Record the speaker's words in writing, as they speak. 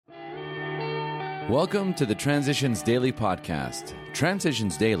Welcome to the Transitions Daily podcast.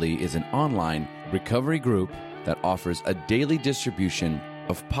 Transitions Daily is an online recovery group that offers a daily distribution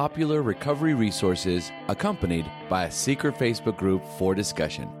of popular recovery resources accompanied by a secret Facebook group for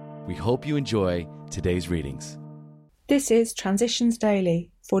discussion. We hope you enjoy today's readings. This is Transitions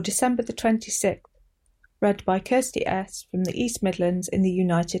Daily for December the 26th, read by Kirsty S. from the East Midlands in the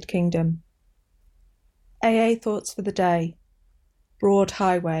United Kingdom. AA Thoughts for the Day. Broad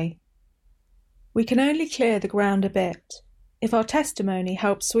Highway. We can only clear the ground a bit. If our testimony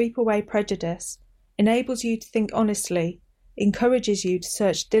helps sweep away prejudice, enables you to think honestly, encourages you to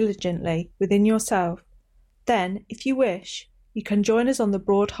search diligently within yourself, then, if you wish, you can join us on the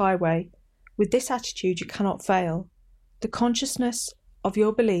broad highway. With this attitude you cannot fail. The consciousness of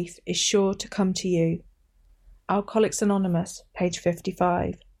your belief is sure to come to you. Alcoholics Anonymous, page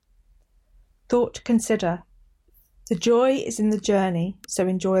 55. Thought to consider. The joy is in the journey, so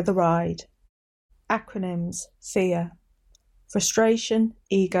enjoy the ride. Acronyms: fear, frustration,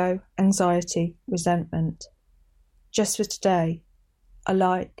 ego, anxiety, resentment. Just for today, a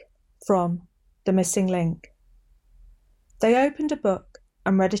like, from, The Missing Link. They opened a book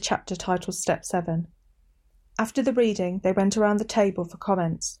and read a chapter titled Step 7. After the reading, they went around the table for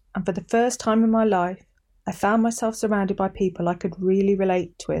comments, and for the first time in my life, I found myself surrounded by people I could really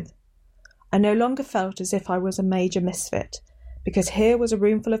relate with. I no longer felt as if I was a major misfit, because here was a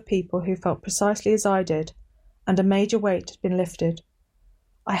room full of people who felt precisely as I did, and a major weight had been lifted.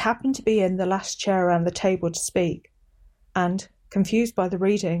 I happened to be in the last chair around the table to speak, and, confused by the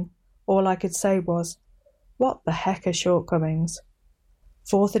reading, all I could say was, "What the heck are shortcomings?"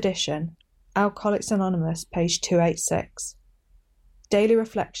 4th edition, Alcoholics Anonymous, page 286. Daily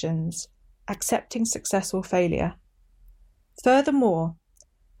Reflections, Accepting Successful Failure. Furthermore,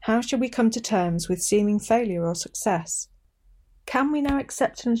 how shall we come to terms with seeming failure or success? Can we now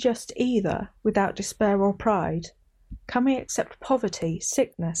accept and adjust either without despair or pride? Can we accept poverty,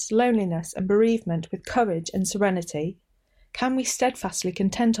 sickness, loneliness and bereavement with courage and serenity? Can we steadfastly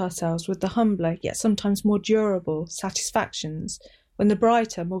content ourselves with the humbler yet sometimes more durable satisfactions when the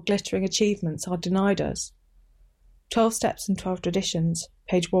brighter, more glittering achievements are denied us? 12 Steps and 12 Traditions,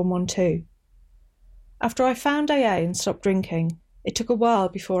 page 112. After I found AA and stopped drinking, it took a while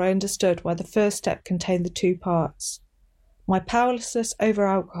before I understood why the first step contained the two parts: my powerlessness over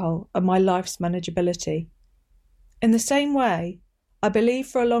alcohol and my life's manageability. In the same way, I believed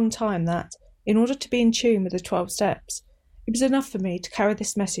for a long time that, in order to be in tune with the 12 steps, it was enough for me to carry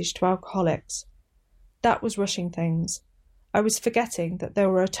this message to alcoholics. That was rushing things. I was forgetting that there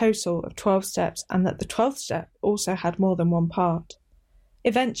were a total of 12 steps and that the 12th step also had more than one part.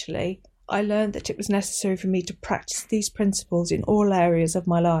 Eventually, I learned that it was necessary for me to practice these principles in all areas of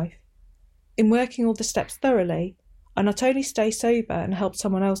my life. In working all the steps thoroughly, I not only stay sober and help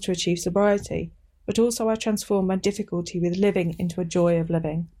someone else to achieve sobriety, but also I transform my difficulty with living into a joy of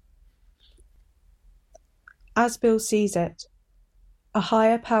living. As Bill Sees It, a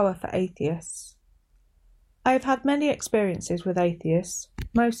higher power for atheists. I have had many experiences with atheists,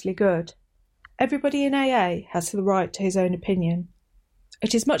 mostly good. Everybody in AA has the right to his own opinion.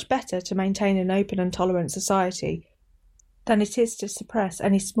 It is much better to maintain an open and tolerant society than it is to suppress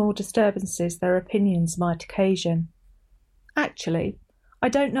any small disturbances their opinions might occasion. Actually, I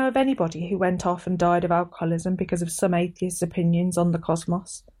don't know of anybody who went off and died of alcoholism because of some atheist's opinions on the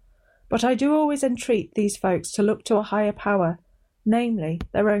cosmos. But I do always entreat these folks to look to a higher power, namely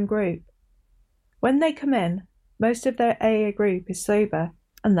their own group. When they come in, most of their AA group is sober,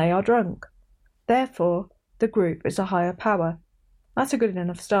 and they are drunk. Therefore, the group is a higher power. That's a good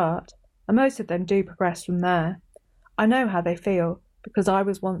enough start, and most of them do progress from there. I know how they feel, because I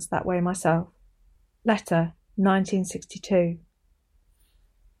was once that way myself. Letter, 1962.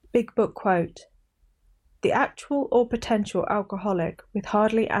 Big Book Quote. The actual or potential alcoholic, with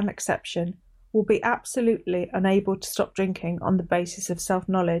hardly an exception, will be absolutely unable to stop drinking on the basis of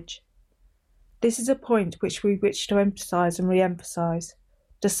self-knowledge. This is a point which we wish to emphasise and re-emphasise,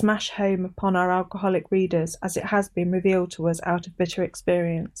 to smash home upon our alcoholic readers as it has been revealed to us out of bitter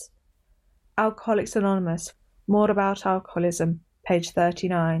experience. Alcoholics Anonymous, More About Alcoholism, page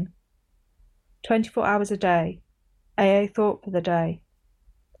 39. 24 hours a day. AA Thought for the Day.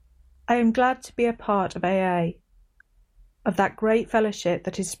 I am glad to be a part of AA, of that great fellowship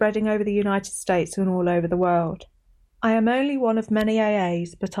that is spreading over the United States and all over the world. I am only one of many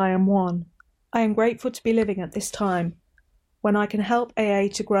AAs, but I am one. I am grateful to be living at this time, when I can help AA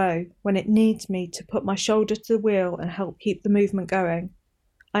to grow, when it needs me to put my shoulder to the wheel and help keep the movement going.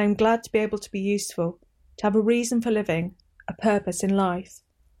 I am glad to be able to be useful, to have a reason for living, a purpose in life.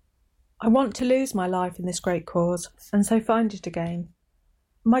 I want to lose my life in this great cause, and so find it again.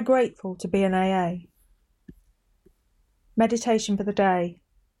 Am I grateful to be in AA? Meditation for the day.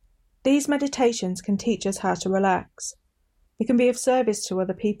 These meditations can teach us how to relax. We can be of service to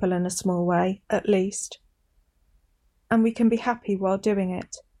other people in a small way, at least. And we can be happy while doing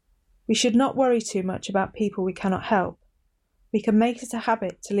it. We should not worry too much about people we cannot help. We can make it a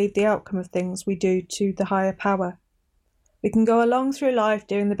habit to leave the outcome of things we do to the higher power. We can go along through life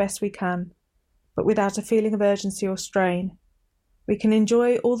doing the best we can, but without a feeling of urgency or strain. We can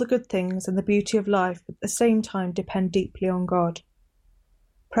enjoy all the good things and the beauty of life, but at the same time depend deeply on God.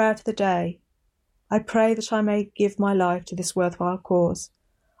 Prayer for the day. I pray that I may give my life to this worthwhile cause.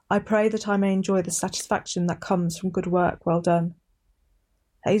 I pray that I may enjoy the satisfaction that comes from good work well done.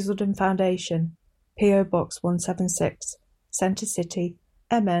 Hazelden Foundation, P.O. Box 176, Centre City,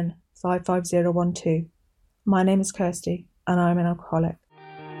 MN 55012. My name is Kirsty, and I am an alcoholic.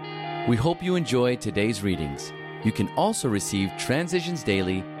 We hope you enjoyed today's readings. You can also receive Transitions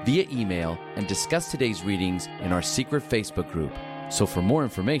Daily via email and discuss today's readings in our secret Facebook group. So for more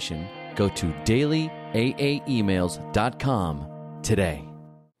information, go to dailyaaemails.com today.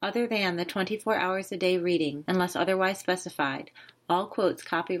 Other than the 24 hours a day reading, unless otherwise specified, all quotes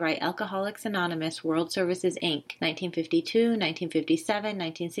copyright Alcoholics Anonymous World Services, Inc., 1952, 1957,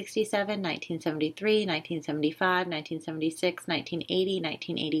 1967, 1973, 1975, 1976, 1980,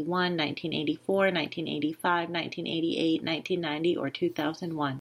 1981, 1984, 1985, 1988, 1990, or 2001.